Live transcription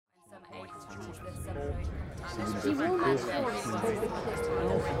She will not force the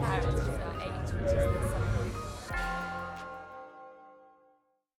parents to age, which is the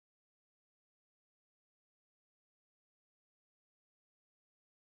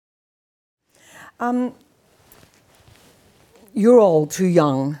something. You're all too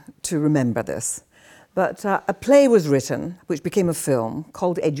young to remember this, but a play was written, which became a film,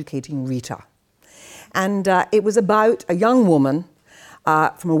 called Educating Rita. And it was about a young woman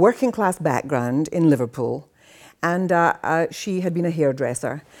from a working class background in Liverpool. And she had been a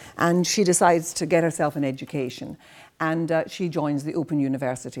hairdresser, and she decides to get herself an education. And she joins the Open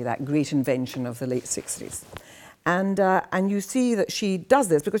University, that great invention of the late 60s. And you see that she does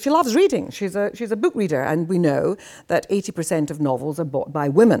this because she loves reading. She's a book reader, and we know that 80% of novels are bought by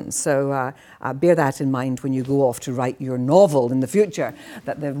women. So bear that in mind when you go off to write your novel in the future,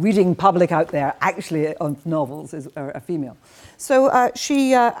 that the reading public out there actually of novels are female. So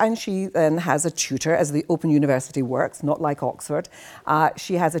she then has a tutor, as the Open University works, not like Oxford.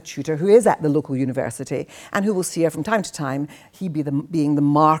 She has a tutor who is at the local university and who will see her from time to time, he being the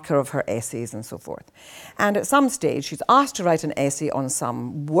marker of her essays and so forth. And at some stage, she's asked to write an essay on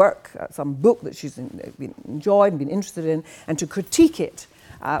some work, some book that she's enjoyed and been interested in, and to critique it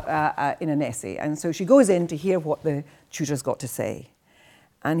in an essay. And so she goes in to hear what the tutor's got to say.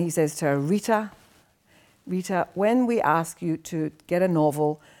 And he says to her, Rita, when we ask you to get a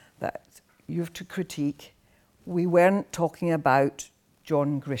novel that you have to critique, we weren't talking about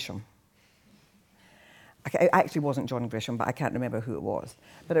John Grisham. It actually wasn't John Grisham, but I can't remember who it was.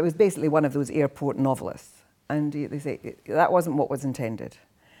 But it was basically one of those airport novelists. And they say, that wasn't what was intended.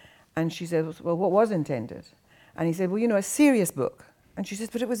 And she said, well, what was intended? And he said, well, a serious book. And she says,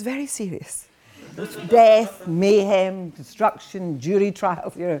 but it was very serious. Death, mayhem, destruction, jury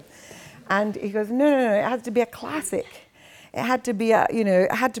trials, And he goes, no, it had to be a classic. It had to be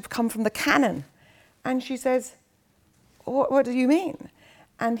it had to come from the canon. And she says, what do you mean?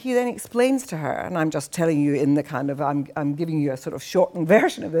 And he then explains to her, and I'm just telling you in the kind of, I'm giving you a sort of shortened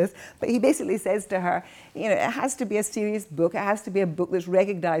version of this, but he basically says to her, it has to be a serious book. It has to be a book that's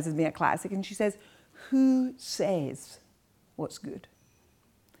recognized as being a classic. And she says, who says what's good?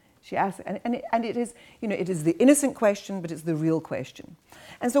 She asks, and it is, it is the innocent question, but it's the real question.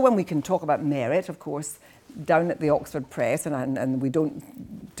 And so when we can talk about merit, of course, down at the Oxford Press, and we don't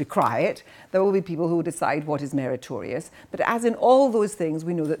decry it, there will be people who will decide what is meritorious. But as in all those things,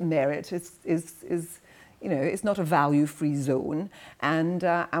 we know that merit is it's not a value-free zone, and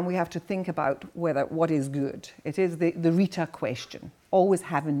we have to think about what is good. It is the Rita question. Always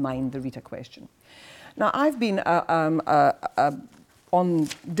have in mind the Rita question. Now, I've been on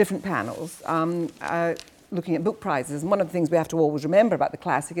different panels looking at book prizes, and one of the things we have to always remember about the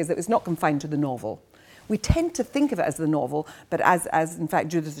classic is that it's not confined to the novel. We tend to think of it as the novel, but as in fact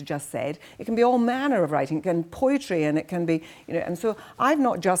Judith has just said, it can be all manner of writing. It can be poetry, and it can be, and so I've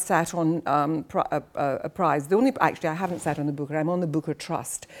not just sat on a prize. Actually, I haven't sat on the Booker. I'm on the Booker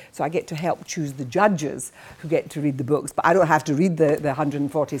Trust, so I get to help choose the judges who get to read the books, but I don't have to read the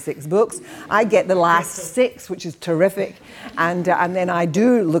 146 books. I get the last 6, which is terrific, and then I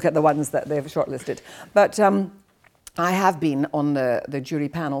do look at the ones that they've shortlisted. But I have been on the jury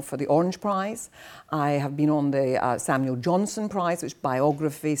panel for the Orange Prize. I have been on the Samuel Johnson Prize, which is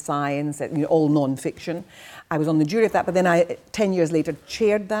biography, science, all non-fiction. I was on the jury of that, but then 10 years later,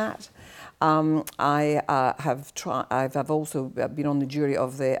 chaired that. I have also been on the jury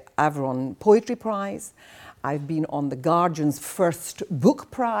of the Avron Poetry Prize. I've been on the Guardian's first book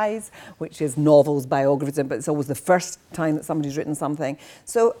prize, which is novels, biographies, but it's always the first time that somebody's written something.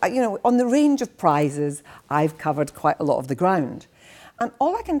 So, on the range of prizes, I've covered quite a lot of the ground. And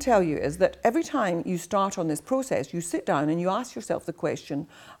all I can tell you is that every time you start on this process, you sit down and you ask yourself the question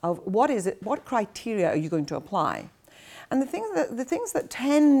of what criteria are you going to apply? And the things that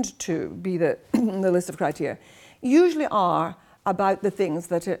tend to be the list of criteria usually are about the things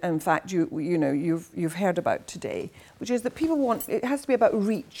that, in fact, you've heard about today, which is that people want. It has to be about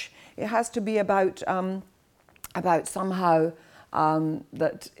reach. It has to be about somehow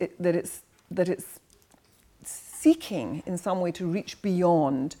that it's seeking in some way to reach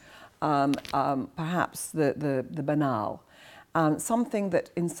beyond perhaps the banal, something that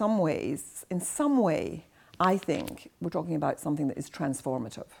in some way, I think we're talking about something that is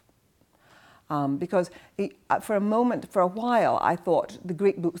transformative. Because for a while, I thought the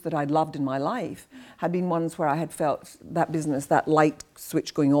great books that I'd loved in my life had been ones where I had felt that business, that light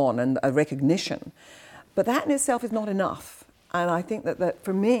switch going on and a recognition. But that in itself is not enough. And I think that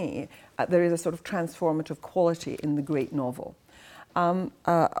for me, there is a sort of transformative quality in the great novel.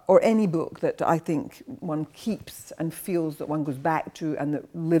 or any book that I think one keeps and feels that one goes back to and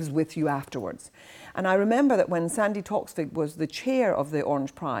that lives with you afterwards. And I remember that when Sandy Toksvig was the chair of the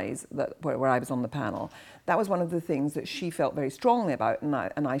Orange Prize, where I was on the panel, that was one of the things that she felt very strongly about,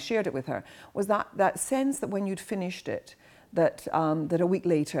 and I shared it with her, was that sense that when you'd finished it, that a week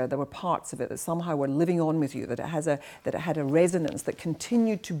later there were parts of it that somehow were living on with you, that it had a resonance that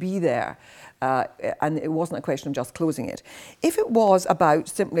continued to be there, and it wasn't a question of just closing it. If it was about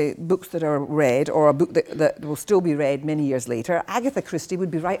simply books that are read, or a book that will still be read many years later, Agatha Christie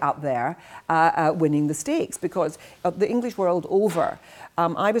would be right up there winning the stakes, because the English world over,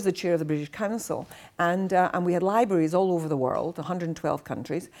 I was the chair of the British Council, and we had libraries all over the world, 112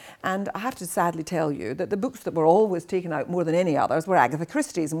 countries, and I have to sadly tell you that the books that were always taken out more than any others were Agatha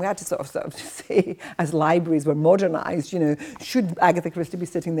Christie's, and we had to sort of say, as libraries were modernised, should Agatha Christie be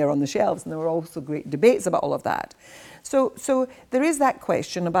sitting there on the shelves? And there were also great debates about all of that. So there is that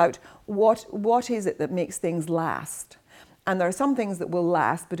question about what is it that makes things last? And there are some things that will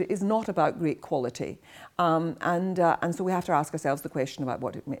last, but it is not about great quality. And so we have to ask ourselves the question about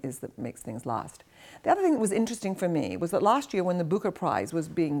what it is that makes things last. The other thing that was interesting for me was that last year when the Booker Prize was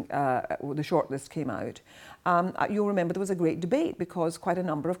being, the shortlist came out, you'll remember there was a great debate because quite a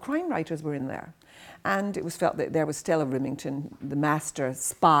number of crime writers were in there. And it was felt that there was Stella Rimington, the master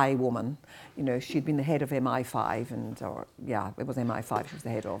spy woman. She'd been the head of MI5, it was MI5 she was the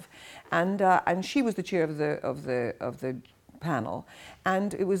head of. And she was the chair of the panel,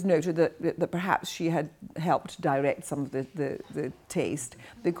 and it was noted that perhaps she had helped direct some of the taste,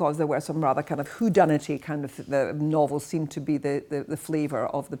 because there were some rather kind of whodunity kind of the novels seemed to be the flavour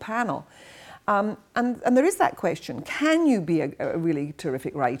of the panel. And there is that question, can you be a really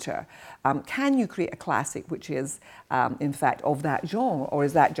terrific writer? Can you create a classic which is, in fact, of that genre, or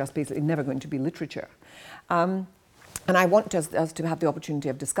is that just basically never going to be literature? And I want us to have the opportunity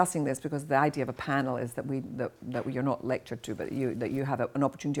of discussing this, because the idea of a panel is that you're not lectured to, but that you have an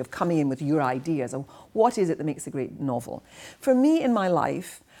opportunity of coming in with your ideas of what is it that makes a great novel. For me, in my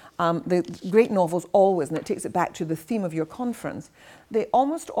life, the great novels always, and it takes it back to the theme of your conference, they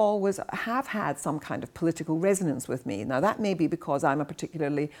almost always have had some kind of political resonance with me. Now that may be because I'm a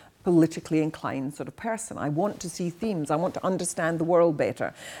particularly politically inclined sort of person. I want to see themes, I want to understand the world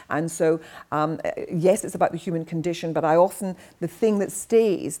better. And so, yes, it's about the human condition, but the thing that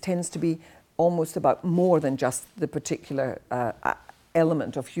stays tends to be almost about more than just the particular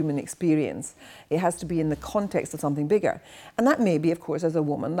element of human experience. It has to be in the context of something bigger. And that may be, of course, as a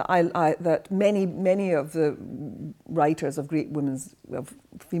woman, that many of the writers of great of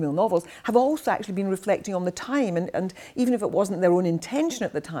female novels have also actually been reflecting on the time, and even if it wasn't their own intention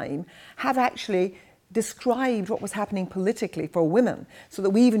at the time, have actually described what was happening politically for women, so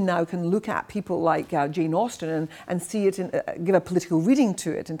that we even now can look at people like Jane Austen and see it, give a political reading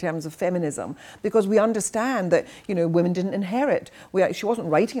to it in terms of feminism, because we understand that women didn't inherit. She wasn't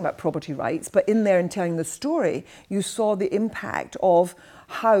writing about property rights, but in there, in telling the story, you saw the impact of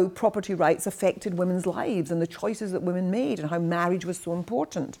how property rights affected women's lives and the choices that women made, and how marriage was so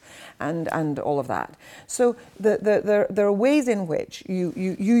important, and all of that. So there are ways in which you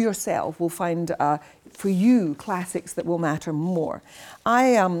yourself will find for you classics that will matter more.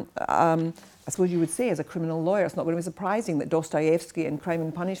 I suppose you would say, as a criminal lawyer, it's not going to be surprising that Dostoevsky and Crime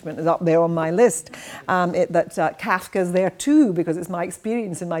and Punishment is up there on my list. That Kafka's there too, because it's my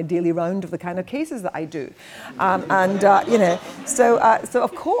experience in my daily round of the kind of cases that I do. So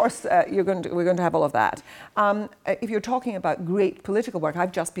of course we're going to have all of that. If you're talking about great political work,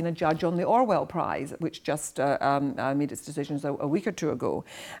 I've just been a judge on the Orwell Prize, which just made its decisions a week or two ago,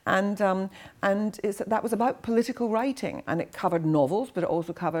 and that was about political writing, and it covered novels, but it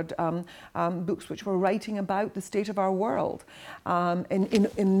also covered books which were writing about the state of our world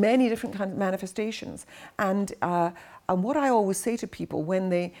in many different kind of manifestations. And what I always say to people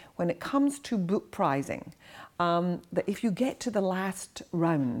when it comes to book prizing, that if you get to the last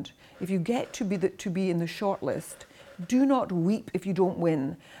round, if you get to be in the shortlist, do not weep if you don't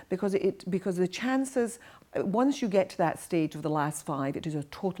win, because the chances, once you get to that stage of the last 5, it is a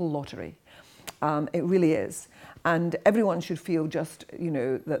total lottery. It really is, and everyone should feel just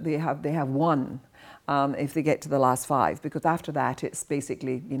that they have won if they get to the last 5, because after that it's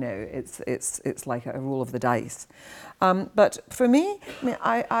basically it's like a roll of the dice. But for me,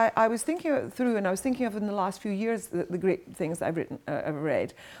 I was thinking through, and I was thinking of in the last few years the great things that I've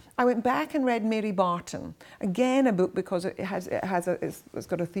read. I went back and read Mary Barton, again a book because it's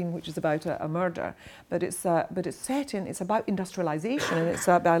got a theme which is about a murder, but it's about industrialization, and it's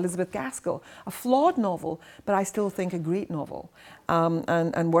by Elizabeth Gaskell, a flawed novel, but I still think a great novel,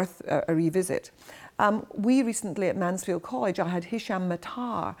 and worth a revisit. We recently at Mansfield College, I had Hisham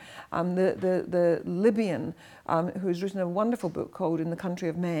Matar, the Libyan, who's written a wonderful book called In the Country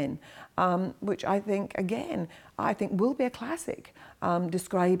of Men, which I think, again, will be a classic,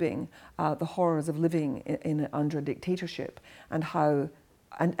 describing the horrors of living under a dictatorship and how,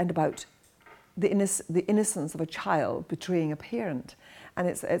 and about the innocence of a child betraying a parent. And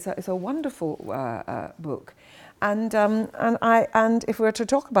it's a wonderful book. And if we were to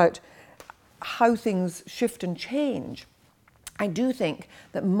talk about how things shift and change, I do think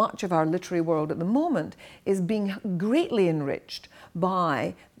that much of our literary world at the moment is being greatly enriched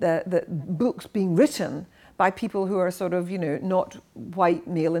by the books being written by people who are sort of, not white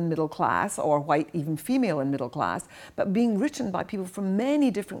male and middle class or white even female and middle class, but being written by people from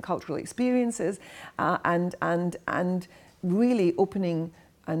many different cultural experiences and really opening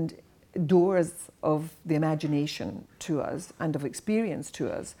and doors of the imagination to us and of experience to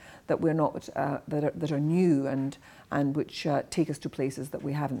us that we're not that are new and which take us to places that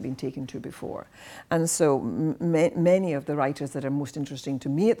we haven't been taken to before. And so many of the writers that are most interesting to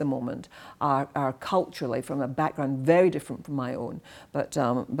me at the moment are culturally from a background very different from my own, but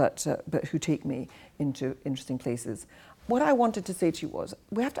who take me into interesting places. What I wanted to say to you was,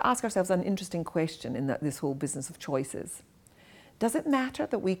 we have to ask ourselves an interesting question in this whole business of choices. Does it matter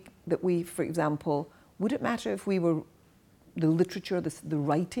that we, for example, would it matter if we were the literature, the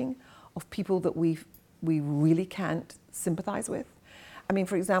writing of people that we really can't sympathize with? I mean,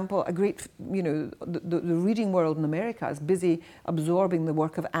 for example, a great, the reading world in America is busy absorbing the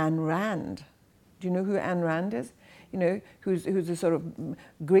work of Ayn Rand. Do you know who Ayn Rand is? Who's a sort of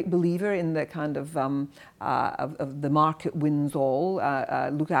great believer in the kind of the market wins all,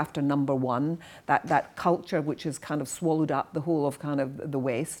 look after number one, that culture which has kind of swallowed up the whole of kind of the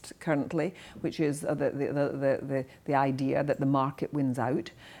West currently, which is the idea that the market wins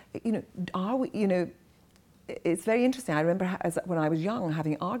out. Are we, it's very interesting. I remember when I was young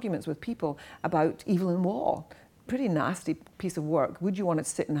having arguments with people about Evelyn Waugh. Pretty nasty piece of work. Would you want to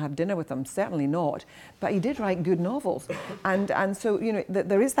sit and have dinner with him? Certainly not. But he did write good novels, and so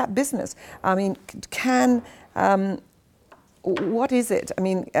there is that business. I mean, what is it? I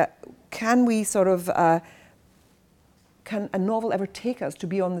mean, can we sort of can a novel ever take us to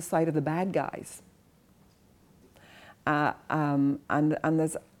be on the side of the bad guys? And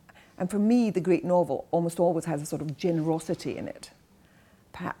for me, the great novel almost always has a sort of generosity in it.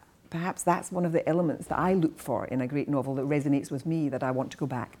 Perhaps that's one of the elements that I look for in a great novel that resonates with me, that I want to go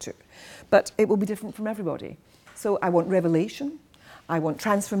back to. But it will be different from everybody. So I want revelation, I want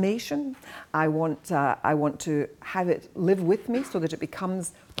transformation, I want to have it live with me so that it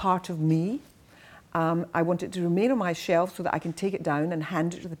becomes part of me. I want it to remain on my shelf so that I can take it down and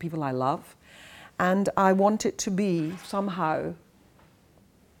hand it to the people I love. And I want it to be somehow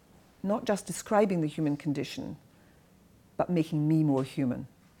not just describing the human condition, but making me more human.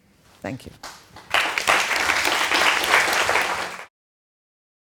 Thank you.